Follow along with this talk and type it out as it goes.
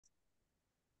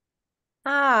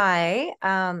Hi,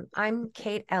 I'm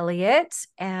Kate Elliott,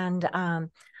 and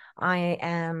I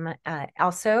am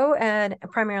also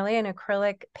primarily an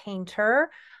acrylic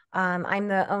painter. I'm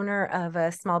the owner of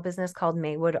a small business called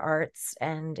Maywood Arts,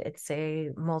 and it's a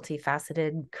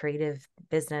multifaceted creative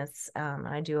business.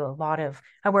 I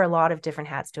wear a lot of different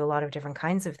hats, do a lot of different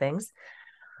kinds of things.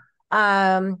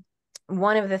 Um,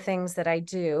 One of the things that I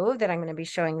do that I'm going to be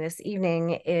showing this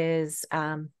evening is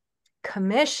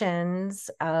commissions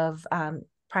of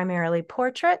primarily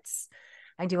portraits.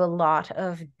 I do a lot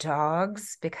of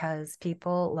dogs because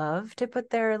people love to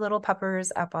put their little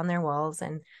puppers up on their walls,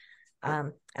 and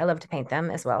I love to paint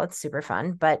them as well. It's super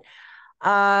fun. But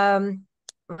um,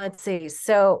 let's see.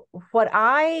 So, what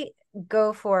I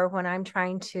go for when I'm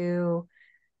trying to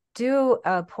do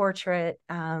a portrait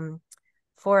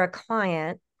for a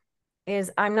client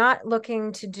is I'm not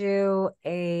looking to do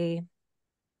a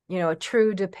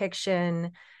true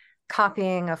depiction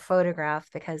copying a photograph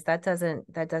because that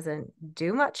doesn't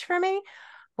do much for me.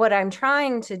 What I'm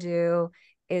trying to do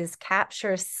is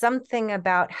capture something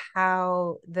about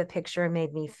how the picture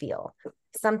made me feel,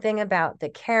 something about the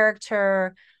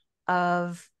character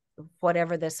of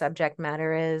whatever the subject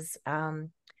matter is,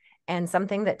 and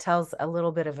something that tells a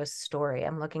little bit of a story.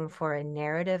 I'm looking for a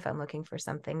narrative. I'm looking for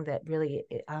something that really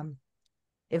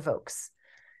evokes.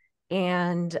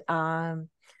 And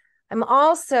I'm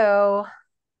also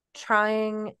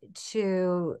trying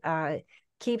to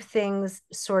keep things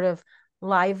sort of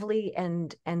lively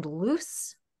and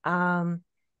loose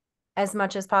as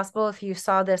much as possible. If you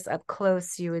saw this up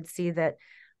close, you would see that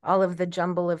all of the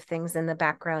jumble of things in the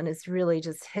background is really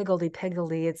just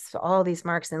higgledy-piggledy. It's all these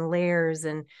marks and layers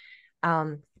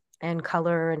um, and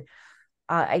color.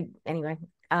 And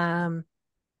um,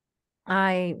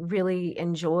 I really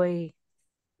enjoy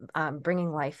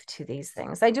bringing life to these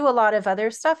things. I do a lot of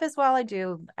other stuff as well. I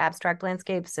do abstract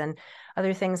landscapes and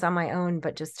other things on my own,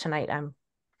 but just tonight I'm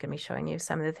going to be showing you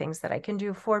some of the things that I can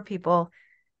do for people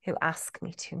who ask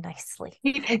me to nicely.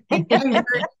 Kate, I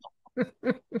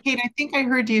think I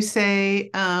heard you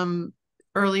say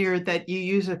earlier that you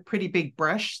use a pretty big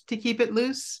brush to keep it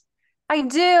loose. I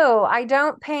do. I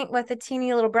don't paint with a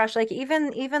teeny little brush. Like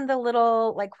even the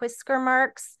little like whisker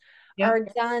marks Yep. are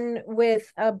done with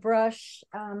a brush.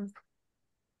 I'm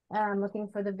looking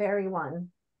for the very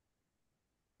one.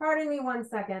 Pardon me 1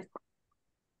 second.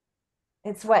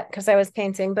 It's wet because I was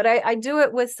painting, but I do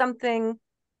it with something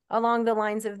along the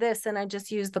lines of this, and I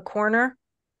just use the corner.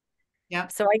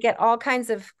 Yep. So I get all kinds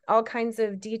of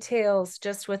details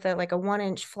just with a like a 1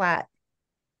 inch flat.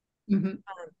 Hmm.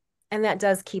 And that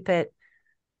does keep it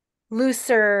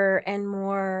looser and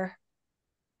more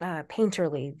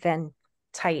painterly than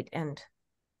tight and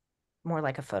more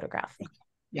like a photograph.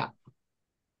 Yeah.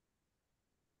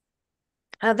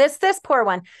 This poor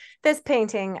one, this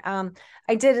painting,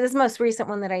 I did this most recent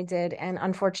one that I did, and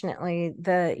unfortunately,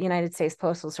 the United States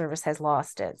Postal Service has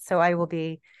lost it. So I will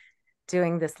be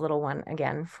doing this little one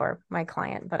again for my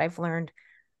client. But I've learned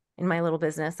in my little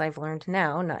business, I've learned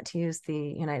now not to use the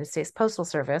United States Postal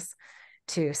Service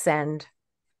to send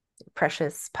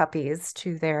precious puppies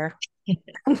to their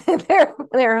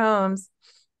their homes.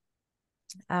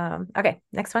 Okay,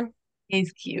 next one.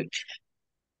 He's cute.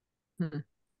 Hmm.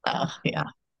 Oh, yeah.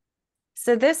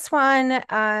 So this one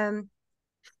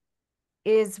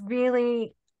is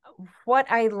really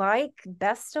what I like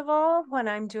best of all when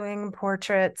I'm doing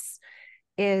portraits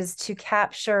is to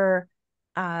capture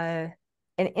an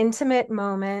intimate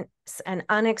moment, an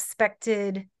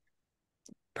unexpected,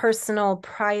 personal,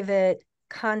 private,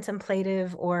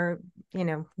 contemplative, or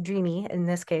dreamy in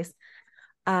this case,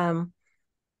 um,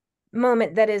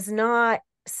 moment that is not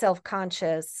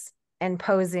self-conscious and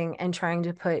posing and trying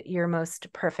to put your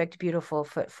most perfect, beautiful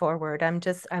foot forward.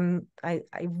 I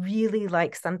really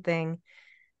like something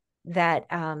that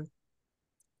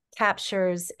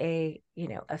captures a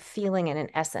feeling and an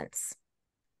essence.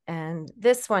 And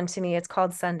this one to me, it's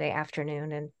called Sunday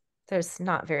Afternoon. And there's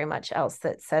not very much else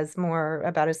that says more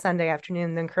about a Sunday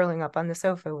afternoon than curling up on the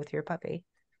sofa with your puppy.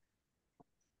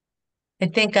 I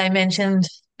think I mentioned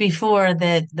before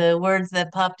that the words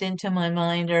that popped into my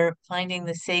mind are finding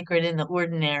the sacred in the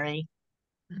ordinary.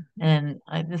 And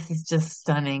this is just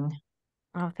stunning.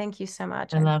 Oh, thank you so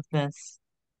much. I love this.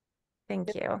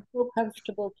 Thank you. So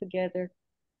comfortable together.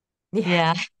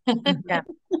 Yeah. Yeah. Yeah.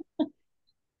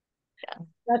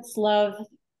 That's love.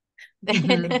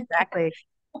 Exactly.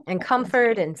 And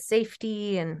comfort and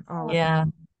safety and all of Yeah.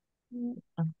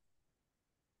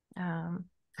 that.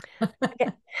 Okay.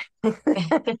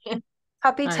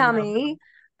 Puppy I know. tummy.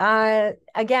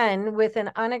 Again, with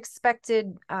an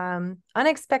unexpected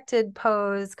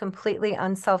pose, completely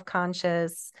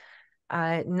unselfconscious.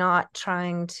 not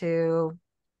trying to,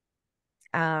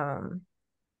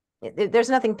 there's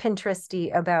nothing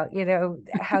Pinteresty about,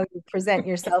 how you present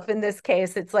yourself. In this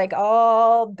case, it's like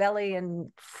all belly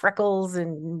and freckles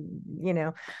and,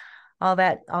 all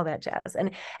that jazz.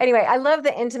 And anyway, I love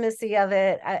the intimacy of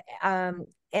it.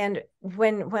 And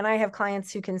when I have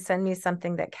clients who can send me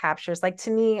something that captures, like,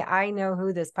 to me, I know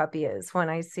who this puppy is when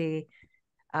I see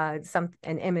an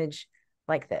image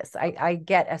like this. I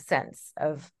get a sense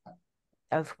of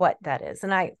what that is.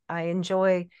 And I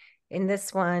enjoy in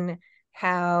this one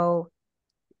how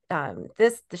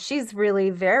she's really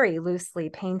very loosely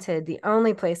painted. The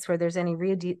only place where there's any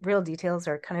real details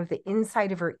are kind of the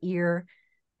inside of her ear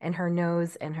and her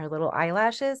nose and her little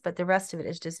eyelashes, but the rest of it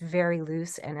is just very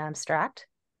loose and abstract.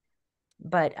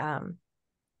 But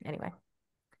anyway,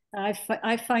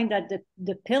 I find that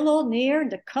the pillow near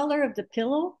the color of the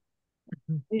pillow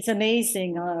is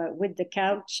amazing with the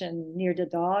couch and near the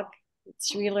dog.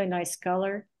 It's really nice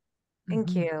color.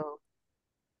 thank you.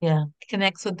 Yeah,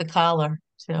 connects with the collar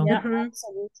too. Yeah, Mhm.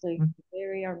 absolutely.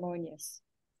 Very harmonious.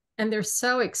 And they're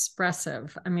so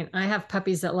expressive. I mean, I have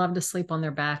puppies that love to sleep on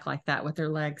their back like that with their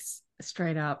legs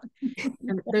straight up.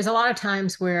 And there's a lot of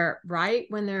times where right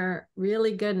when they're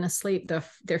really good and asleep,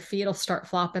 their feet will start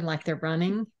flopping like they're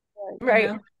running. Right.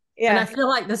 And Yeah. I feel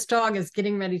like this dog is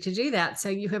getting ready to do that. So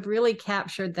you have really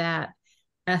captured that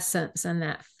essence and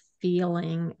that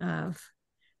feeling of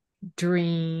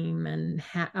dream and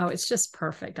oh, it's just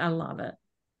perfect. I love it.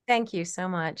 Thank you so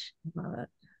much. Love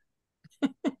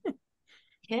it.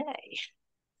 Yay.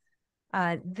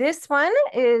 This one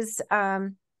is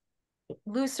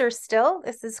looser still.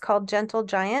 This is called Gentle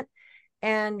Giant,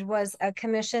 and was a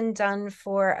commission done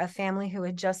for a family who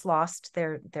had just lost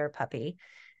their puppy.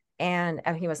 And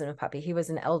he wasn't a puppy, he was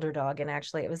an elder dog. And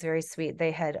actually, it was very sweet.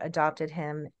 They had adopted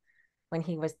him when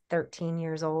he was 13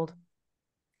 years old,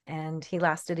 and he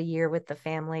lasted a year with the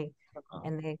family.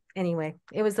 And anyway,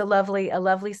 it was a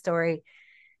lovely story.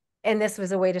 And this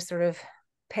was a way to sort of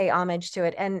pay homage to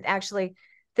it. And actually,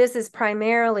 this is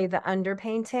primarily the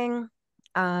underpainting.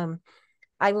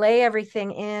 I lay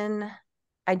everything in.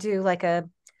 I do like a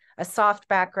soft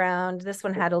background. This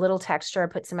one had a little texture. I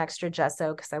put some extra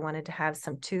gesso because I wanted to have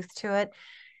some tooth to it.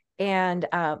 And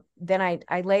then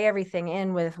I lay everything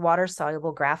in with water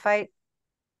soluble graphite,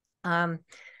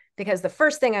 because the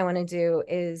first thing I want to do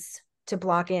is to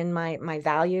block in my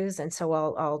values. And so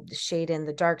I'll shade in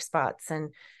the dark spots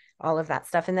and all of that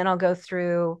stuff. And then I'll go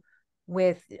through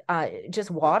with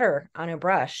just water on a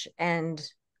brush and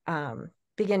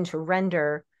begin to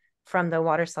render from the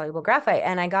water soluble graphite.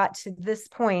 And I got to this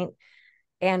point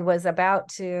and was about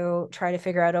to try to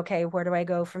figure out, okay, where do I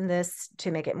go from this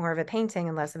to make it more of a painting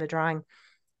and less of a drawing?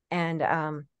 And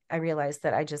I realized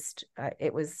that I just,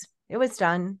 it was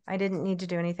done. I didn't need to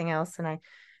do anything else. And I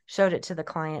showed it to the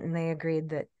client, and they agreed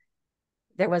that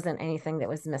there wasn't anything that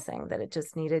was missing, that it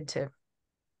just needed to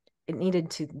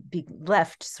be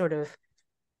left sort of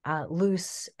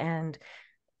loose. And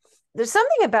there's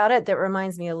something about it that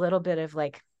reminds me a little bit of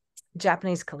like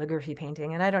Japanese calligraphy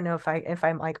painting. And I don't know if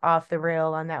I'm like off the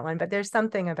rail on that one, but there's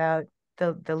something about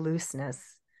the looseness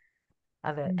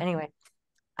of it. Anyway.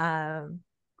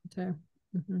 Okay.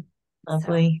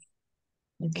 Lovely.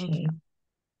 Thank Okay. you.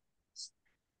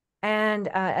 And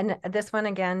this one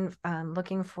again,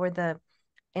 looking for the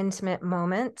intimate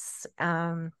moments.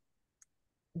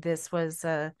 This was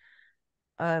a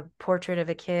portrait of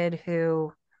a kid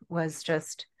who was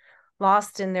just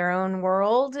lost in their own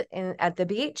world at the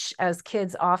beach, as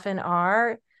kids often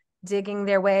are, digging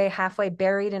their way halfway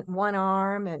buried in one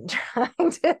arm and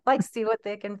trying to like see what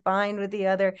they can find with the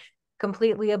other,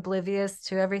 completely oblivious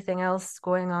to everything else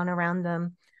going on around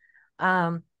them.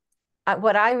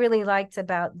 What I really liked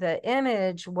about the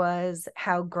image was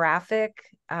how graphic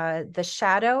the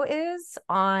shadow is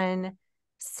on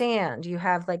sand. You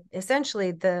have like essentially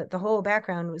the whole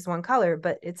background was one color,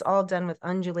 but it's all done with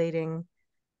undulating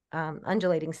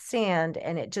sand,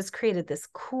 and it just created this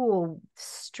cool,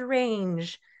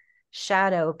 strange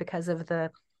shadow because of the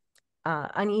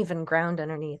uneven ground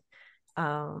underneath.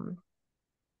 And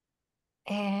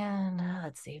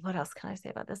let's see, what else can I say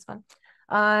about this one?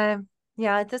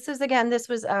 Yeah, this was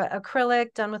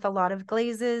acrylic done with a lot of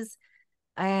glazes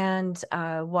and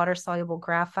water soluble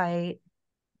graphite.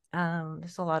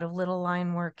 There's a lot of little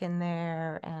line work in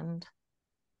there, and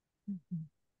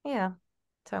yeah,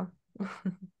 so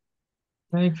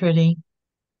Very pretty.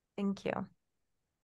 thank you.